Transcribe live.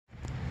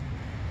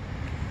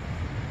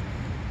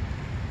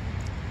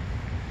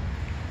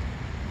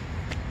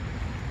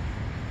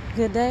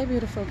Good day,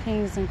 beautiful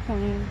kings and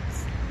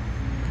queens.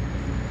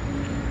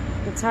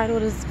 The title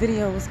of this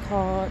video is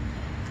called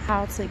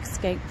How to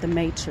Escape the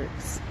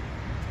Matrix.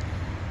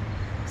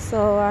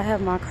 So I have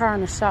my car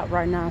in the shop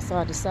right now, so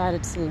I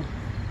decided to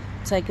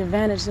take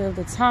advantage of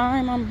the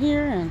time I'm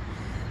here and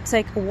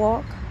take a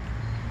walk,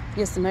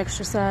 get some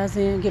exercise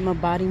in, get my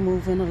body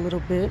moving a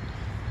little bit.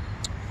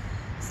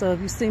 So if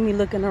you see me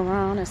looking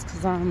around, it's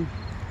because I'm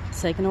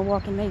taking a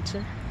walk in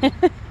nature.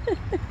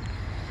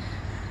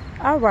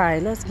 All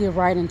right, let's get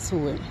right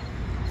into it.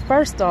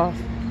 First off,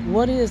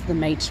 what is the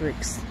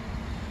matrix?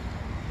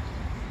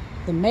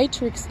 The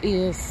matrix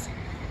is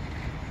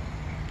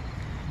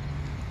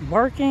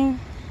working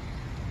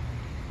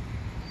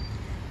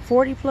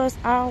 40 plus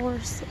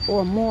hours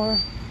or more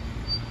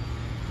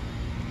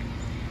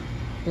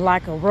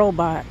like a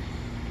robot.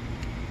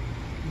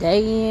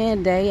 Day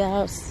in, day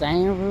out,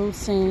 same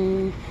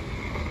routine.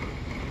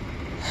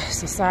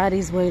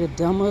 Society's way to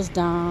dumb us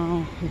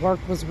down. Work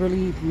was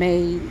really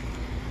made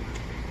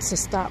to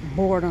stop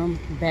boredom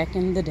back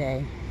in the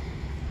day.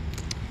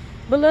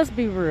 But let's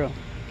be real.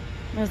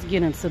 Let's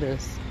get into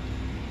this.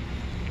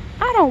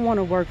 I don't want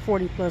to work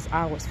 40 plus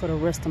hours for the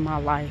rest of my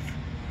life.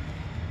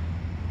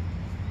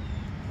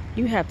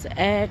 You have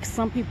to ask.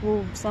 Some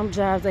people, some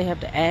jobs, they have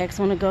to ask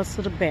when it goes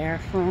to the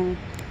bathroom.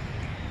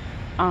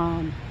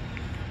 Some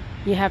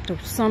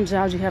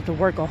jobs you have to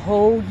work a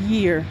whole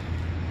year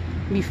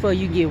before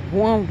you get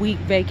 1 week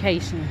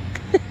vacation.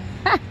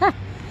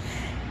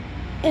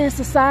 And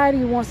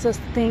society wants us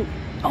to think,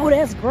 oh,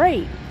 that's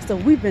great. So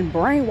we've been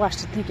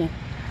brainwashed to thinking,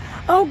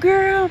 oh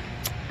girl,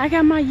 I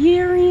got my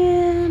year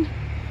in.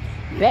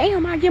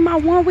 Bam, I get my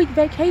 1 week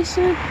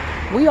vacation.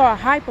 We are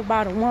hype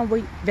about a 1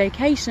 week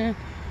vacation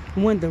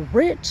when the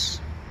rich,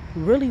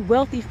 really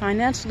wealthy,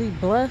 financially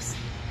blessed,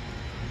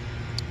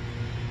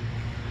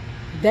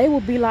 they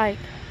will be like,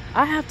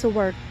 I have to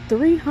work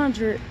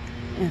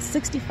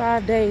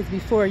 365 days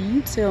before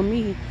you tell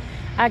me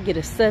I get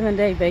a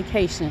 7-day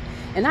vacation.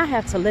 And I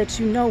have to let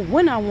you know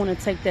when I want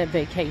to take that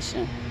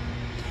vacation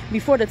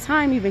before the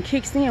time even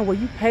kicks in where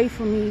you pay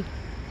for me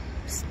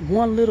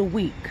 1 little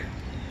week.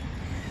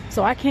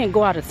 So I can't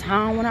go out of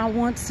town when I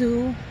want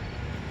to.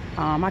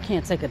 I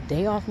can't take a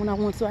day off when I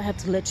want to. I have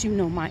to let you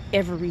know my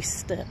every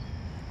step.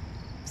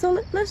 So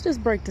let's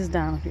just break this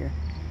down here.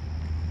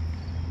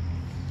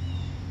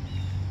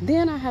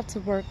 Then I have to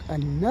work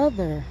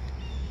another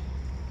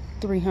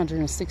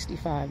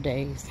 365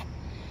 days.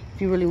 If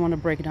you really want to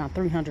break it down,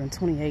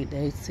 328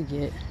 days to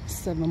get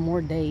 7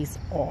 more days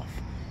off.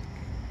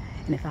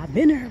 And if I've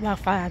been there about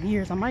 5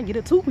 years, I might get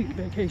a 2-week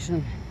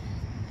vacation.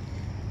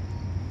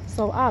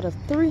 So out of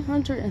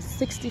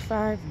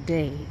 365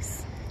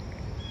 days,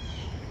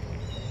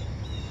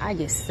 I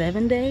get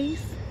 7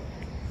 days.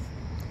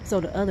 So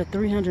the other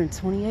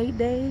 328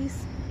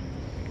 days,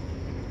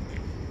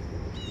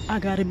 I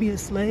gotta be a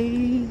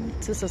slave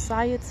to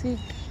society.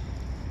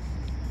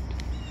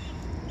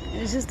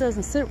 It just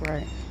doesn't sit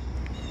right.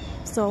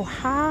 So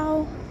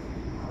how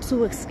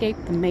to escape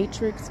the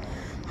matrix,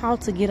 how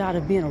to get out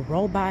of being a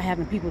robot,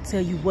 having people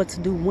tell you what to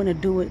do, when to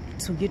do it,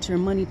 to get your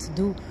money to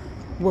do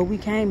what we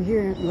came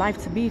here in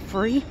life to be,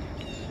 free.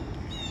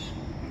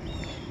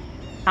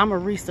 I'm a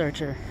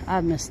researcher.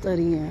 I've been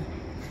studying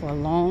for a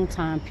long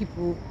time.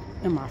 People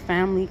in my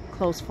family,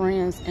 close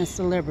friends, and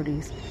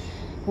celebrities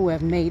who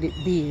have made it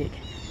big.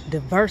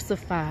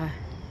 Diversify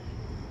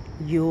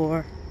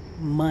your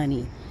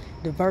money.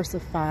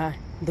 Diversify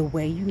the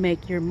way you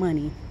make your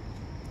money.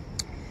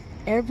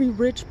 Every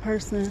rich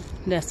person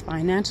that's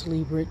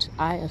financially rich,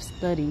 I have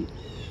studied,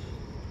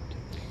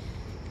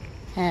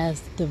 has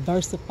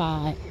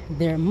diversified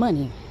their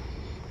money.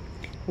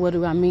 What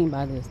do I mean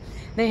by this?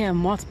 They have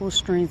multiple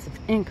streams of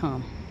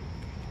income.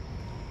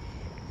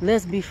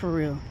 Let's be for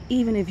real.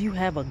 Even if you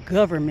have a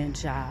government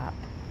job,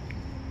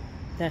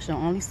 that's your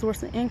only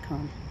source of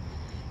income,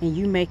 and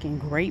you making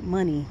great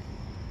money,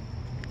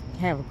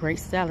 have a great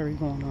salary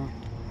going on.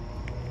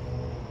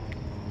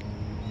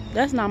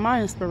 That's not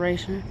my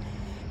inspiration.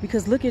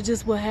 Because look at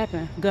just what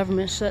happened.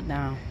 Government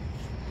shutdown.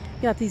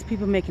 You got these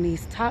people making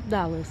these top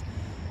dollars.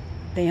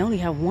 They only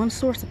have one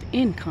source of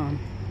income.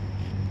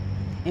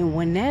 And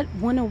when that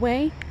went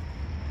away,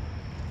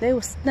 they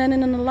were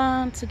standing in the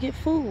line to get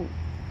food.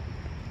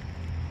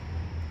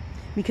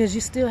 Because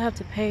you still have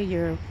to pay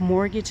your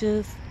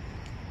mortgages,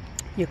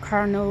 your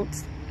car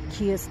notes.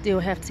 Kids still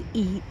have to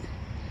eat.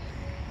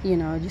 You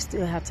know, you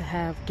still have to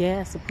have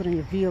gas to put in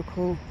your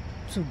vehicle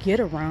to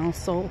get around.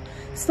 So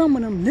some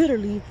of them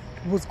literally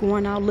was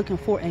going out looking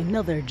for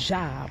another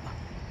job.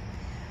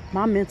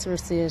 My mentor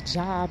says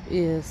job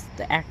is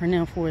the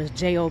acronym for is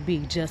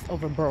J-O-B, just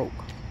over broke.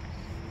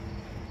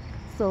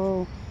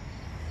 So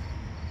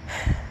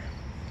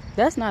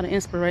that's not an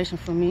inspiration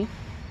for me.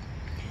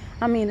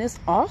 I mean, it's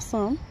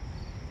awesome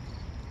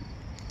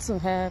to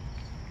have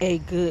a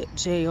good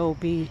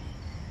J-O-B,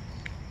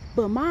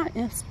 but my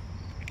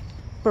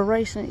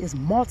inspiration is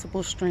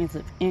multiple streams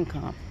of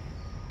income.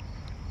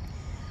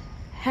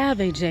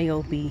 Have a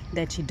J-O-B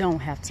that you don't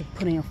have to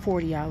put in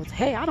 40 hours.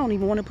 Hey, I don't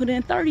even want to put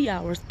in 30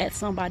 hours at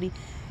somebody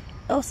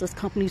else's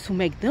companies who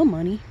make them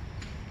money.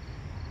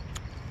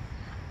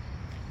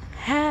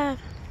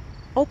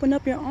 Open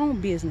up your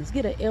own business.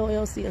 Get an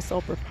LLC, a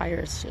sole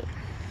proprietorship.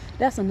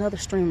 That's another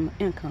stream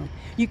of income.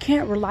 You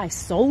can't rely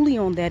solely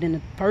on that in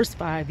the first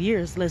 5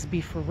 years, let's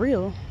be for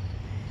real,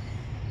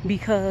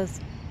 because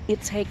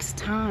it takes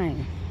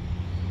time.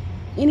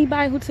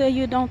 Anybody who tell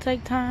you it don't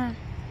take time,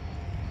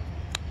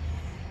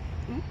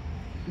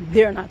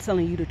 they're not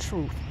telling you the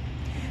truth.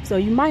 So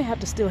you might have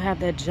to still have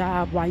that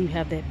job while you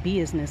have that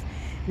business.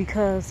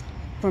 Because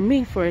for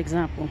me, for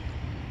example,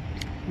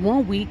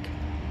 1 week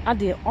I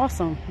did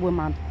awesome with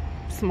my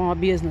small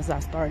business I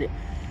started.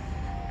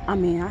 I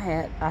mean,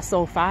 I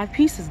sold 5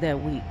 pieces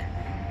that week,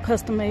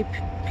 custom made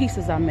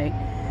pieces I make.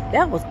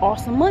 That was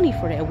awesome money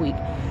for that week.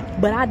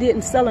 But I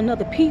didn't sell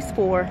another piece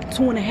for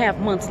 2.5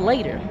 months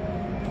later.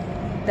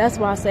 That's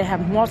why I say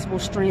have multiple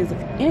streams of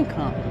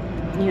income,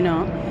 you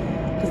know.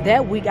 Because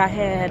that week I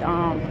had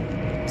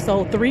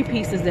sold 3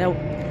 pieces that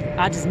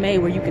I just made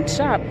where you can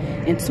shop,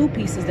 and 2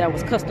 pieces that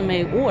was custom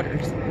made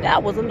orders.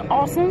 That was an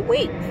awesome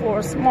week for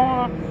a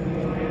small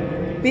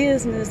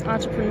business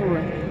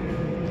entrepreneur.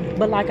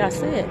 But like I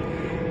said,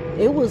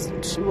 it was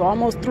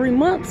almost 3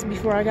 months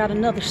before I got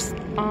another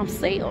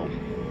sale.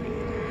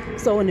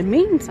 So in the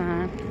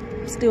meantime,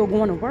 still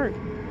going to work.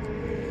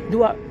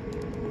 Do I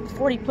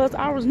 40 plus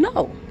hours?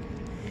 No,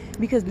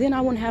 because then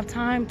I wouldn't have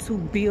time to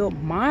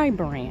build my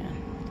brand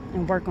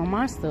and work on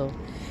my stuff.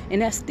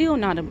 And that's still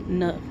not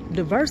enough.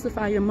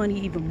 Diversify your money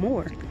even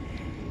more.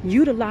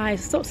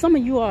 Utilize, so some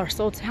of you are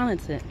so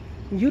talented.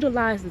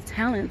 Utilize the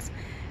talents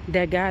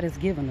that God has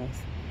given us.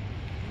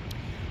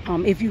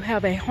 If you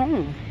have a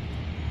home,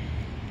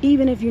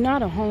 even if you're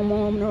not a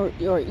homeowner,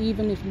 or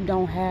even if you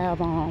don't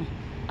have a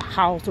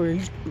house, or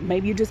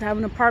maybe you just have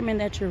an apartment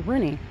that you're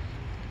renting,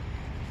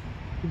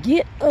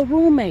 get a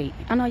roommate.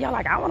 I know y'all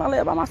like, I want to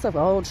live by myself.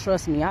 Oh,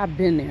 trust me, I've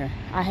been there.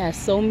 I had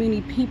so many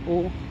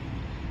people,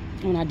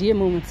 when I did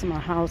move into my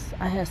house,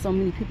 I had so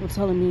many people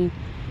telling me,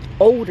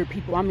 older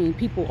people, I mean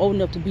people old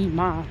enough to be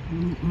my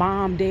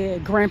mom,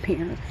 dad,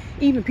 grandparents,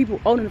 even people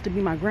old enough to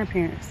be my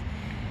grandparents.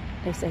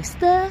 They say,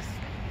 Steph,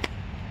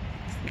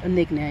 a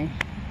nickname,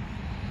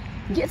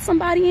 get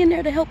somebody in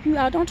there to help you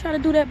out. Don't try to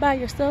do that by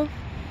yourself.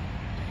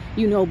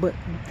 You know, but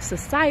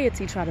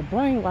society try to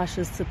brainwash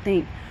us to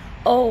think,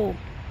 oh,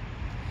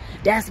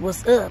 that's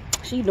what's up.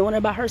 She doing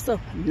it by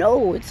herself.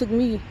 No, it took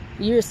me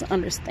years to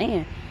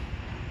understand.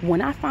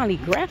 When I finally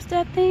grasped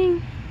that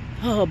thing,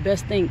 oh,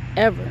 best thing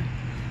ever.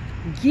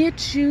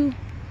 Get you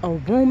a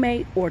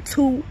roommate or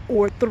 2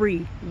 or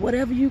 3,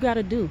 whatever you got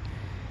to do.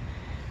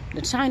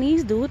 The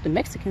Chinese do it, the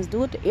Mexicans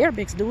do it, the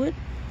Arabics do it.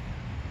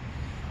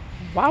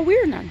 Why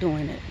we're not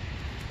doing it?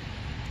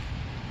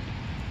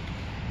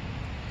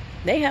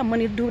 They have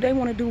money to do what they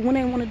want to do when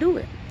they want to do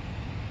it.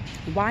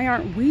 Why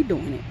aren't we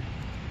doing it?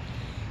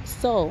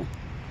 So,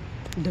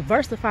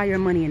 diversify your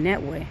money in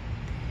that way.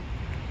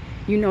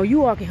 You know,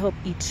 you all can help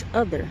each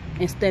other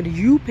instead of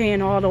you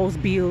paying all those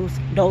bills,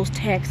 those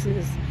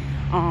taxes,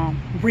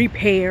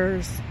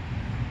 repairs.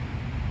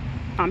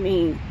 I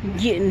mean,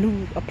 getting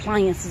new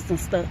appliances and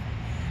stuff.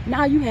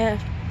 Now you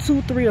have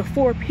 2, 3, or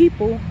 4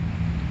 people,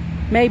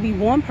 maybe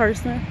 1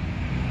 person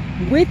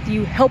with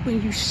you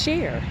helping you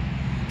share.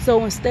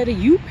 So instead of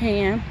you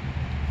paying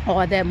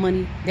all that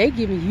money, they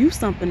giving you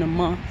something a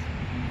month.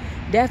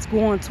 That's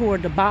going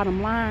toward the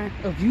bottom line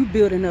of you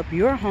building up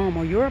your home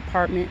or your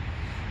apartment.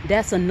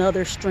 That's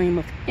another stream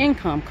of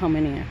income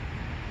coming in.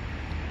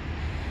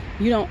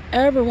 You don't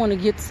ever want to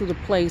get to the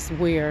place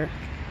where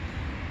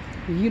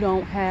you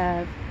don't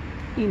have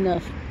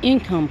enough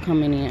income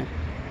coming in.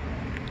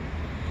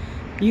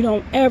 You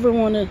don't ever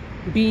want to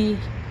be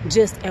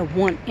just at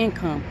one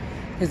income.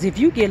 Because if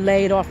you get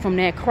laid off from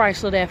that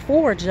Chrysler, that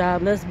Ford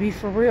job, let's be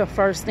for real,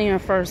 first in,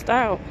 first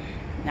out.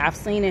 I've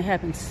seen it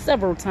happen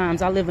several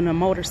times. I live in a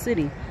motor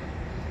city.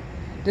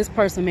 This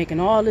person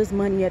making all this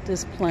money at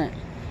this plant.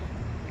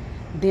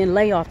 Then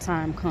layoff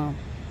time come.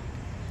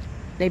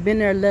 They've been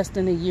there less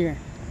than a year.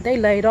 They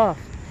laid off.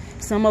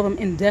 Some of them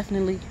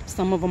indefinitely.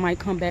 Some of them might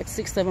come back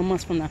 6, 7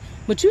 months from now.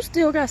 But you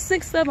still got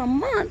 6, 7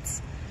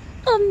 months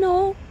of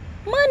no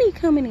money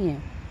coming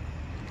in.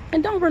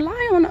 And don't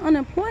rely on the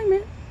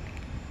unemployment.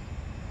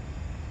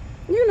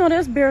 You know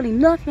that's barely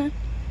nothing.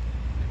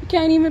 You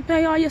can't even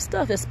pay all your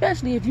stuff,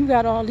 especially if you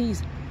got all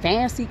these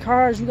fancy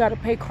cars you got to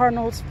pay car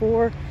notes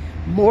for,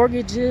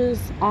 mortgages,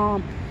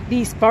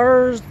 these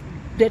furs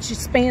that you're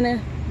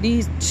spending,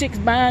 these chicks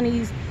buying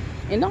these.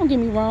 And don't get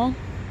me wrong,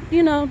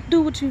 you know,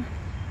 do what you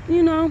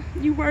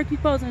work, you're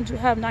supposed to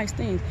have nice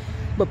things.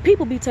 But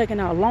people be taking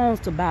out loans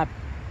to buy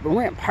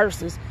rent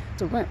purses,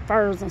 to rent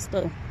furs and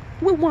stuff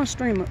with one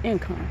stream of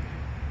income.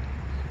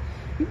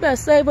 You better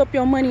save up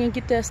your money and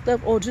get that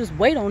stuff, or just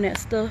wait on that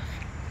stuff,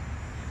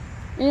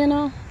 you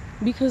know,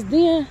 because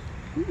then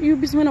you'll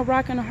be between a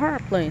rock and a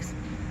hard place.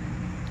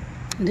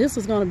 This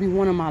is going to be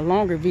one of my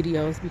longer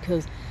videos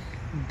because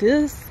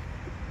this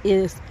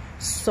is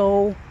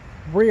so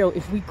real.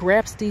 If we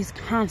grasp these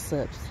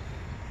concepts,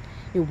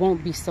 it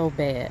won't be so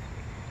bad.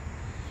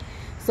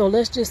 So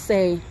let's just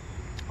say,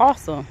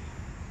 also,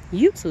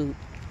 YouTube.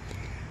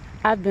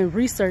 I've been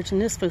researching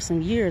this for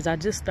some years. I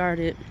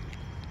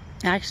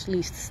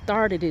actually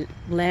started it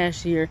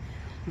last year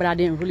but I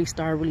didn't really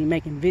start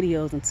making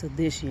videos until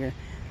this year.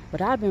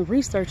 But I've been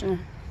researching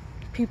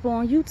people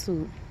on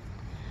YouTube.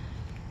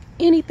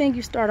 Anything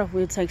you start off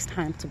with takes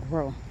time to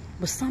grow.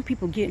 But some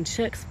people getting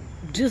checks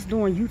just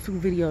doing YouTube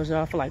videos,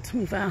 y'all, for like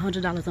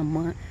 $2,500 a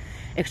month,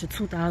 extra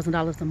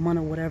 $2,000 a month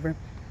or whatever.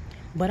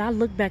 But I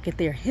look back at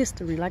their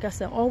history. Like I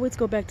said, always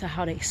go back to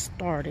how they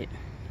started.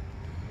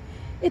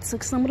 It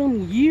took some of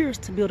them years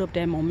to build up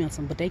that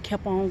momentum, but they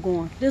kept on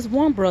going. This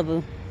one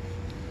brother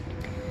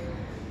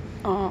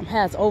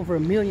has over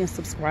 1 million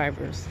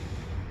subscribers.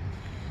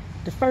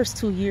 The first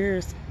 2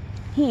 years,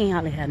 he ain't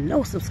hardly had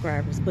no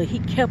subscribers, but he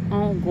kept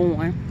on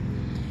going.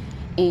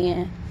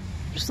 And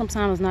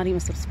sometimes not even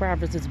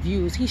subscribers, it's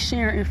views. He's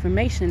sharing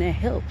information that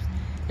helps.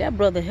 That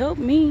brother helped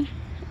me.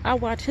 I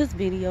watch his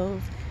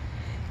videos.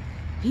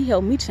 He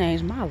helped me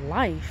change my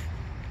life.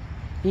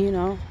 You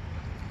know,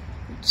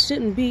 it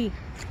shouldn't be,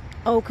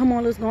 oh, come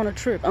on, let's go on a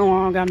trip. Oh,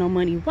 I don't got no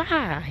money.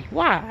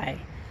 Why?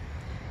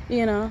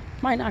 You know,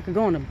 might not could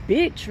go on a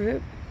big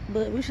trip,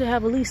 but we should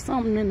have at least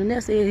something in the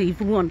nest egg if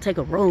we want to take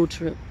a road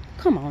trip.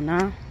 Come on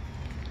now.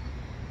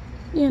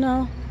 You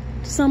know,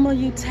 some of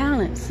you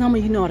talent, some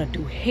of you know how to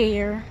do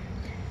hair.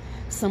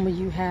 Some of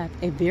you have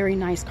a very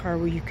nice car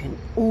where you can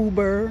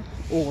Uber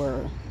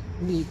or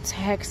need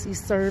taxi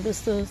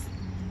services.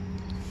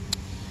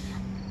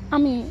 I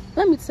mean,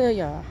 let me tell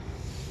y'all.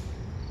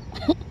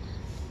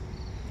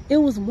 It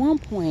was one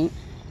point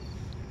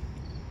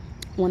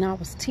when I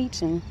was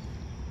teaching.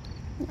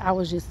 I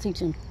was just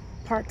teaching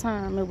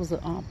part-time. It was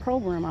a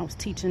program I was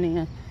teaching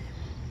in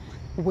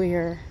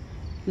where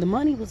the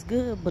money was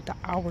good, but the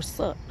hours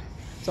sucked.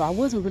 So I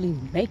wasn't really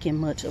making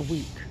much a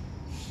week.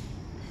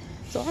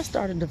 So I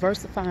started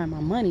diversifying my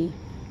money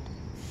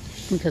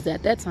because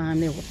at that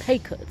time there were pay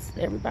cuts.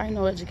 Everybody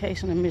know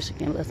education in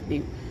Michigan, let's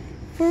be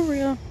for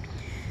real.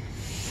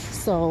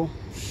 So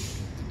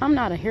I'm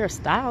not a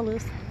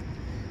hairstylist,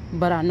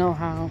 but I know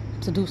how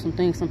to do some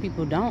things some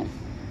people don't.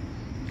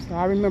 So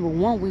I remember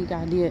one week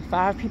I did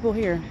 5 people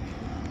hair.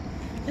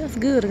 That's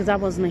good because I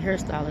wasn't a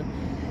hairstylist.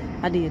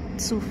 I did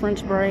 2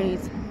 French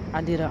braids.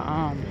 I did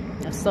a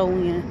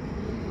sew-in,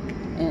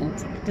 and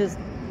this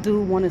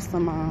dude wanted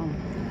some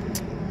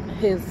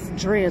his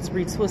dreads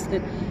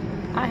retwisted.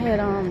 I had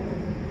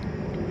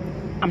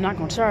I'm not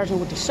gonna charge him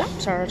with the shop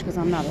charge because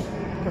I'm not a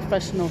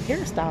professional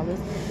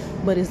hairstylist,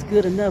 but it's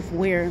good enough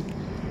where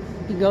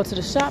you go to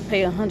the shop,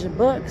 pay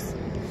 $100.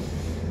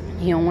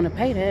 He don't want to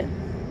pay that.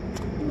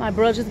 My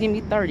bro, just give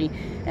me 30.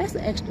 That's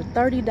an extra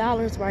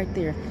 $30 right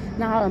there.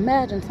 Now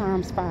imagine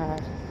times 5,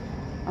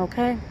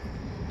 okay?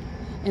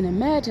 And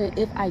imagine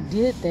if I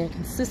did that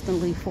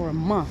consistently for a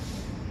month.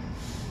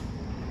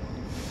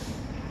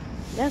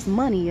 That's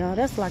money, y'all.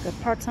 That's like a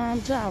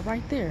part-time job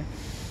right there.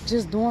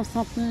 Just doing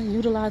something,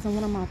 utilizing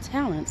one of my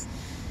talents.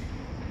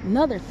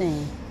 Another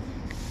thing,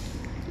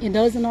 it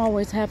doesn't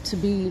always have to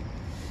be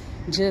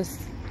just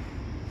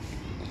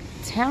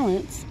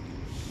talents.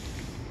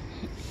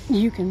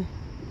 You can,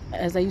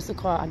 as they used to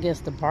call, I guess,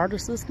 the barter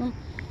system.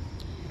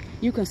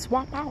 You can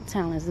swap out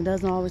talents. It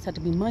doesn't always have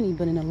to be money,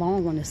 but in the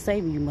long run, it's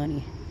saving you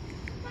money.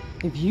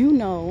 If you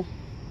know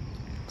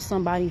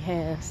somebody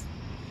has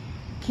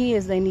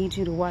kids, they need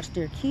you to watch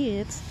their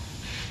kids,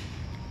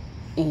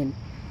 and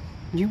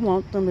you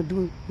want them to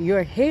do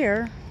your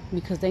hair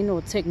because they know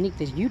a technique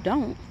that you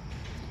don't.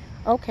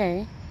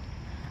 Okay,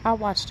 I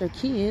watch their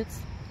kids,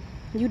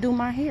 you do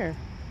my hair.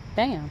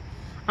 Bam.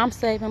 I'm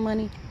saving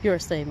money, you're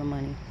saving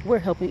money. We're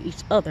helping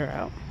each other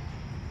out.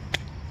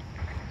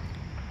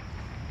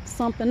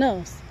 Something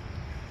else.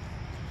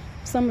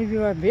 Some of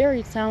you are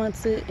very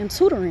talented in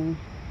tutoring.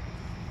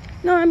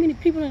 You know how many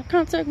people that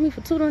contact me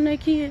for tutoring their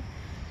kid?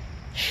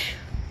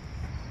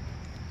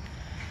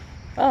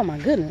 Oh my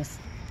goodness.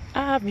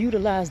 I've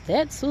utilized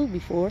that too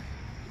before,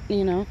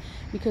 you know,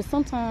 because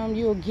sometimes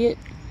you'll get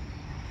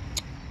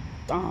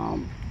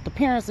the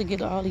parents will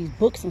get all these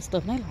books and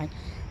stuff, and they're like,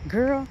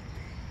 girl,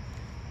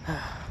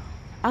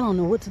 I don't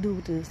know what to do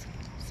with this.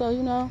 So,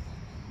 you know,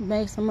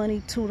 make some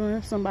money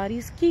tutoring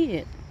somebody's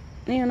kid.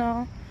 You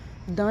know,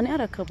 done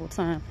that a couple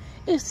times.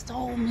 It's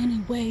so many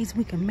ways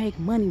we can make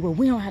money where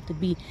we don't have to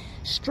be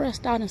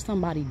stressed out in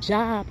somebody's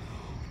job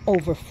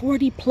over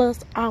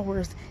 40+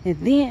 hours, and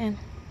then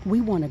we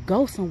want to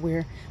go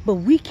somewhere, but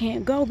we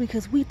can't go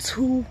because we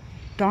too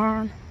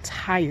darn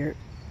tired.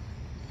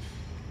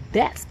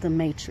 That's the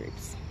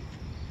matrix.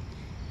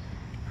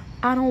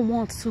 I don't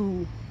want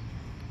to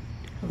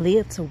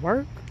live to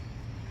work.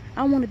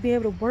 I want to be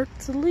able to work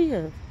to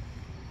live.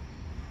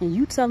 And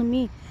you telling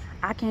me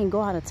I can't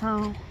go out of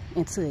town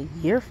until a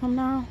year from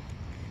now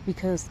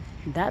because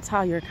that's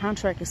how your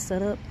contract is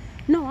set up?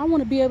 No, I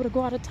want to be able to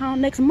go out of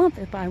town next month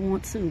if I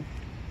want to.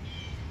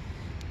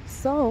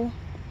 So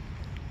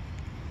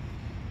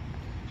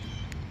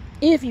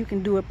if you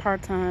can do it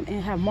part-time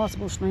and have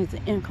multiple streams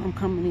of income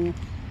coming in,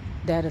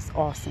 that is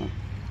awesome.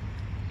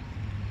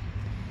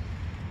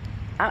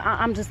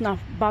 I'm just not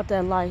about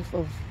that life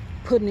of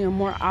putting in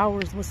more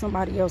hours with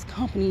somebody else's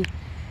company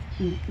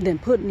than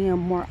putting in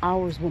more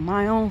hours with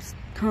my own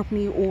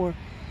company or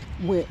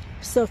with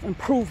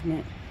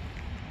self-improvement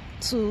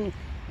to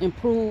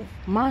improve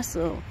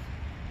myself.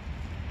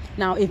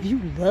 Now, if you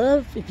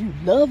love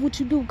what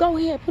you do, go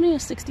ahead, put in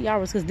 60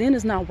 hours, because then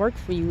it's not work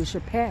for you, it's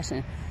your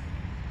passion.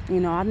 You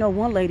know, I know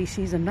one lady,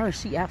 she's a nurse,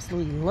 she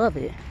absolutely love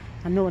it.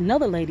 I know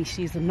another lady,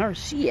 she's a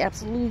nurse, she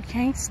absolutely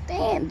can't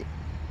stand it.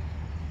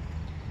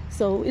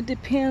 So it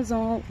depends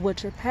on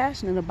what you're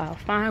passionate about.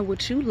 Find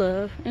what you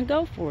love and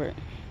go for it.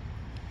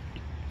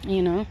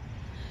 You know,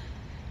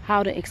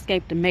 how to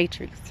escape the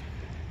matrix.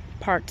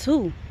 Part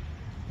 2.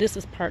 This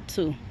is part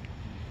 2.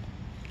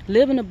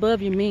 Living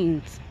above your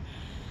means.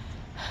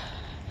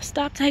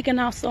 Stop taking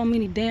out so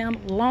many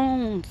damn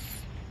loans.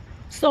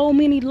 So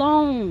many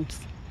loans.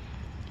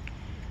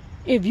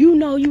 If you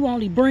know you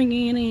only bring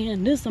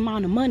in this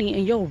amount of money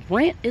and your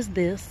rent is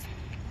this,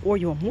 or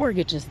your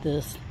mortgage is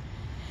this,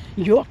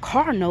 your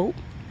car note,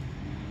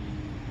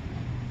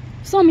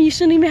 some of you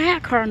shouldn't even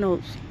have car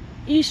notes.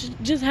 You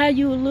should just have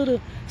you a little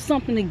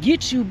something to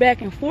get you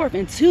back and forth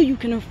until you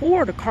can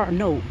afford a car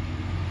note.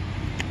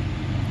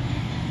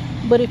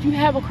 But if you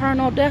have a car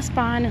note, that's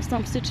fine in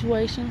some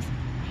situations.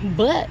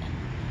 But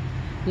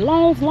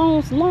loans.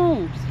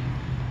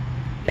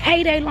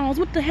 Payday loans.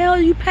 What the hell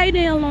are you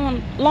payday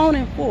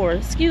loaning for?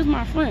 Excuse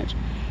my French.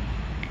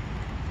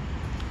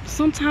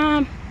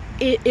 Sometimes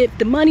if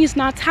the money is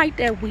not tight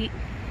that week,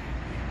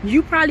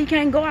 you probably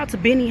can't go out to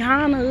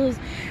Benihana's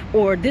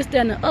or this, that,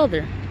 and the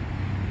other.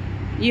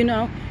 You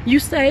know, you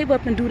save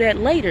up and do that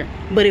later.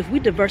 But if we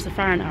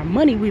diversify our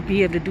money, we'll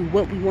be able to do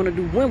what we want to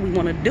do when we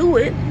want to do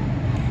it.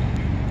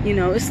 You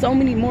know, it's so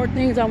many more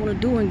things I want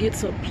to do and get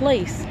to a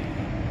place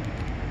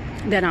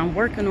that I'm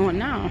working on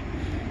now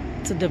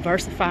to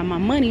diversify my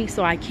money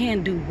so I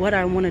can do what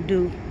I want to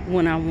do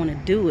when I want to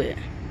do it.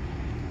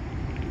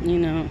 You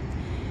know,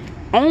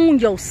 own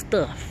your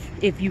stuff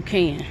if you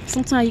can.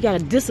 Sometimes you got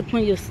to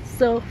discipline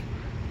yourself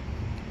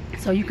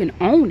so you can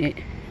own it.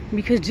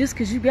 Because just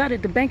because you got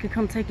it, the bank could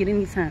come take it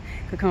anytime.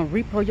 Could come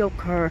repo your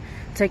car,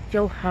 take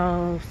your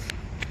house.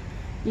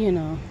 You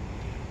know,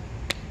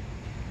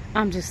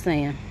 I'm just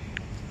saying.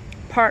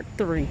 Part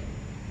 3.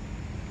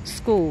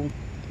 School.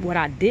 What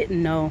I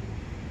didn't know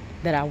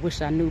that I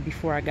wish I knew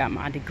before I got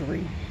my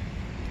degree.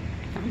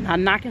 I'm not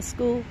knocking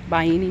school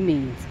by any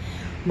means,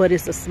 but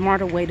it's a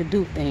smarter way to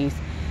do things.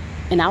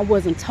 And I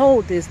wasn't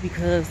told this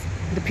because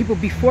the people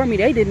before me,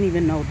 they didn't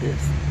even know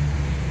this.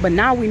 But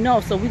now we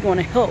know, so we're going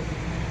to help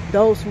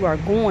those who are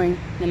going,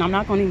 and I'm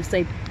not going to even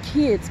say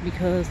kids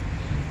because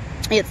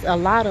it's a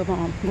lot of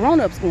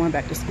grown-ups going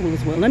back to school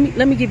as well.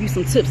 Let me give you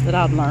some tips that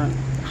I've learned.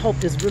 I hope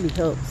this really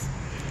helps.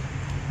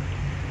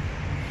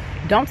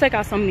 Don't take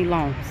out so many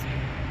loans.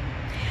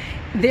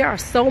 There are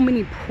so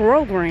many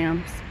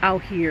programs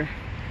out here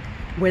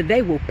where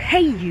they will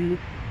pay you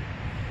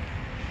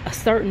a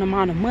certain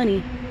amount of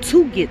money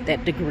to get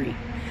that degree.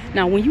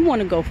 Now, when you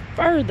want to go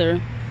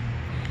further,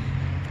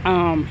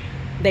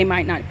 they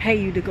might not pay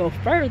you to go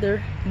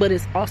further, but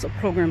it's also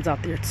programs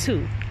out there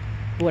too.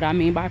 What I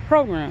mean by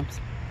programs,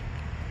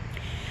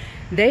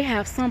 they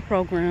have some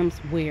programs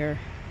where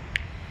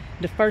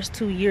the first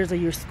 2 years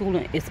of your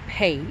schooling is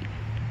paid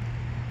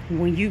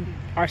when you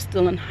are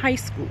still in high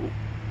school.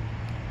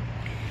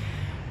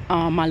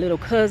 My little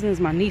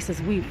cousins, my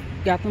nieces, we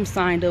got them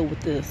signed up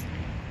with this.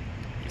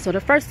 So the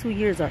first 2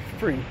 years are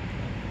free.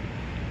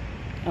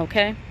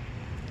 Okay?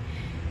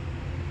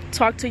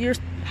 Talk to your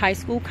high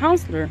school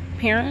counselor.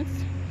 Parents,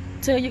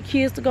 tell your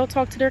kids to go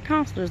talk to their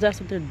counselors. That's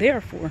what they're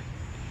there for.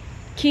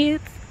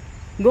 Kids,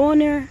 go in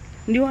there,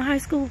 you're in high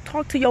school,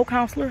 talk to your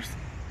counselors.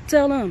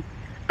 Tell them,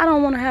 I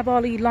don't want to have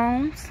all these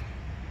loans.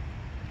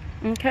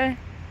 Okay?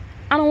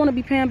 I don't want to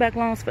be paying back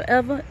loans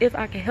forever if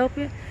I can help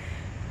it.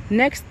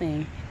 Next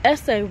thing,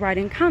 essay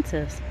writing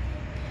contest.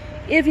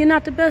 If you're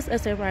not the best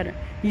essay writer,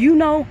 you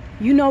know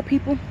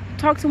people,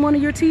 talk to one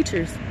of your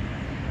teachers.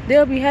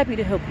 They'll be happy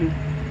to help you.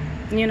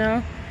 You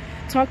know,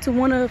 talk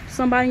to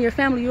somebody in your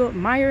family you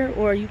admire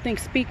or you think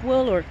speak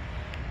well, or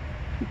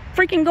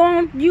freaking go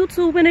on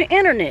YouTube and the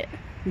internet.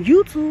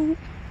 YouTube,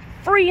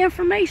 free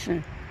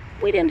information.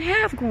 We didn't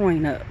have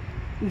growing up.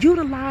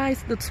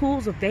 Utilize the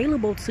tools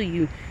available to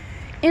you.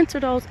 Enter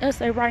those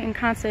essay writing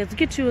contests.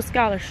 Get you a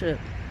scholarship.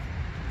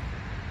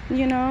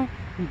 You know,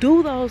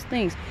 do those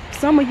things.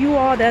 Some of you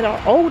all that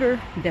are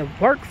older that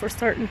work for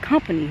certain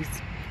companies,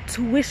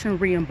 tuition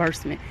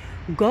reimbursement.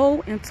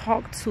 Go and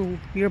talk to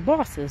your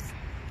bosses.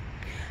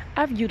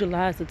 I've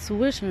utilized the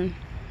tuition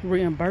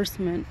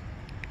reimbursement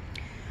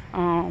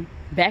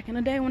back in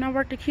the day when I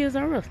worked at Kids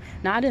R Us.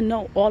 Now, I didn't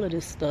know all of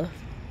this stuff,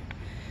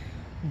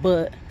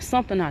 but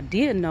something I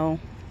did know,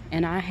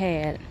 and I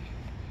had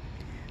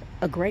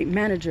a great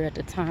manager at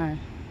the time,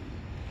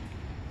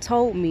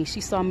 told me, she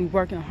saw me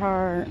working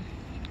hard,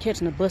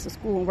 catching the bus to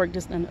school and work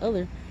this and the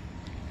other,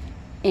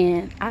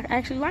 and I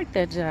actually liked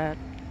that job.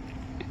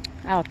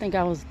 I think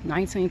I was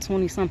 19,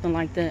 20, something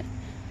like that.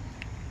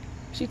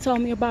 She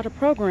told me about a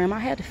program. I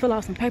had to fill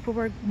out some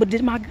paperwork, but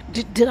did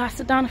I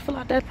sit down and fill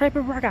out that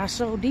paperwork? I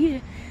sure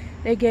did.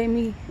 They gave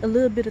me a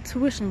little bit of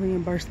tuition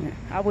reimbursement.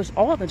 I wish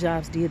all the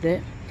jobs did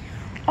that.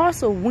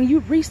 Also, when you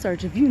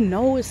research, if you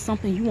know it's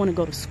something you want to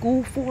go to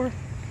school for,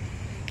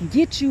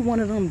 Get you one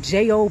of them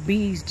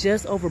JOBs,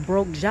 just over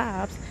broke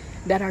jobs,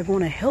 that are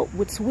going to help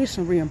with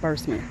tuition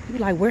reimbursement. You're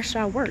like, where should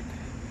I work?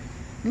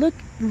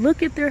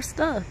 Look at their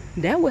stuff.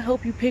 That will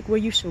help you pick where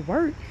you should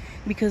work,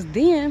 because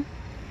then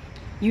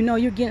you know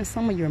you're getting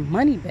some of your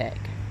money back.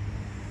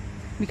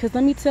 Because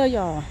let me tell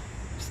y'all,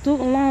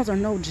 student loans are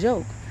no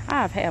joke.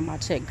 I've had my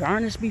check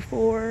garnished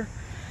before.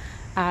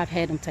 I've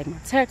had them take my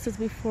taxes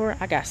before.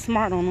 I got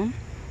smart on them,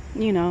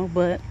 you know,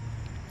 but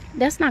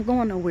that's not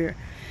going nowhere.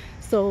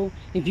 So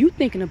if you're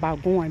thinking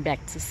about going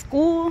back to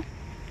school,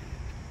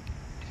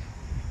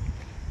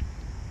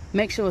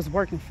 make sure it's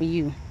working for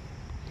you.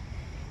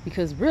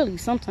 Because really,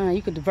 sometimes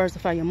you could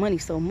diversify your money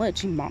so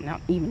much you might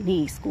not even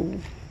need school.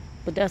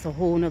 But that's a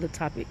whole nother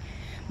topic.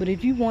 But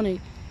if you want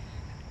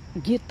to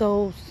get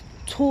those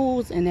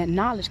tools and that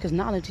knowledge, because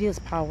knowledge is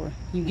power,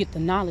 you get the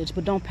knowledge,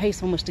 but don't pay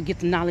so much to get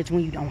the knowledge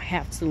when you don't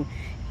have to,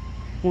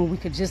 when we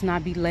could just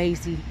not be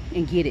lazy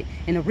and get it.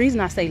 And the reason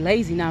I say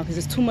lazy now, because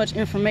there's too much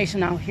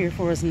information out here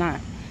for us not.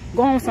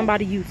 Go on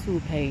somebody's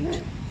YouTube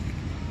page,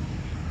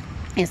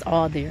 it's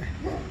all there.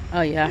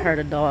 Oh yeah, I heard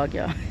a dog,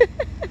 y'all.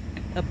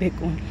 A big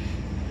one.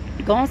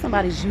 Go on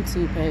somebody's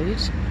YouTube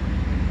page,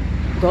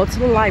 go to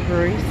the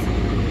libraries.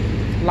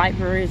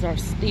 Libraries are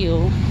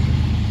still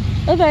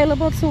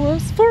available to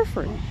us for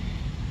free.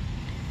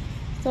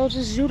 So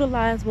just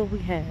utilize what we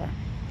have.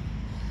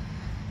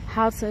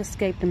 How to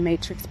Escape the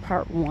Matrix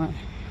Part 1.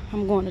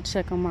 I'm going to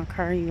check on my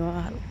car, you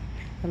all.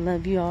 I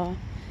love you all.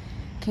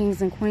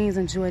 Kings and queens,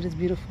 enjoy this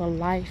beautiful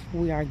life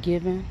we are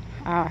given.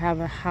 I'll have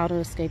a How to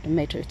Escape the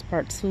Matrix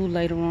Part 2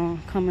 later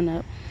on coming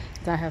up.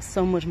 I have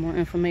so much more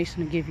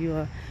information to give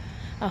you.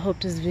 I hope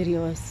this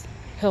video has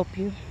helped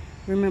you.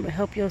 Remember,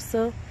 help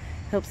yourself,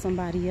 help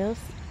somebody else.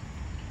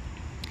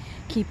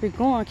 Keep it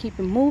going, keep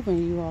it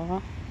moving, you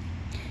all.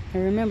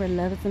 And remember,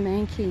 love is the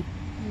main key.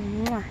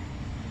 Mwah.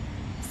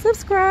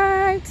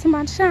 Subscribe to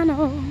my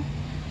channel.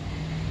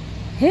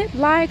 Hit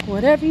like,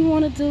 whatever you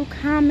want to do.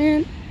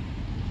 Comment.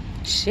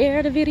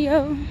 Share the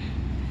video.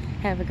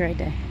 Have a great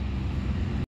day.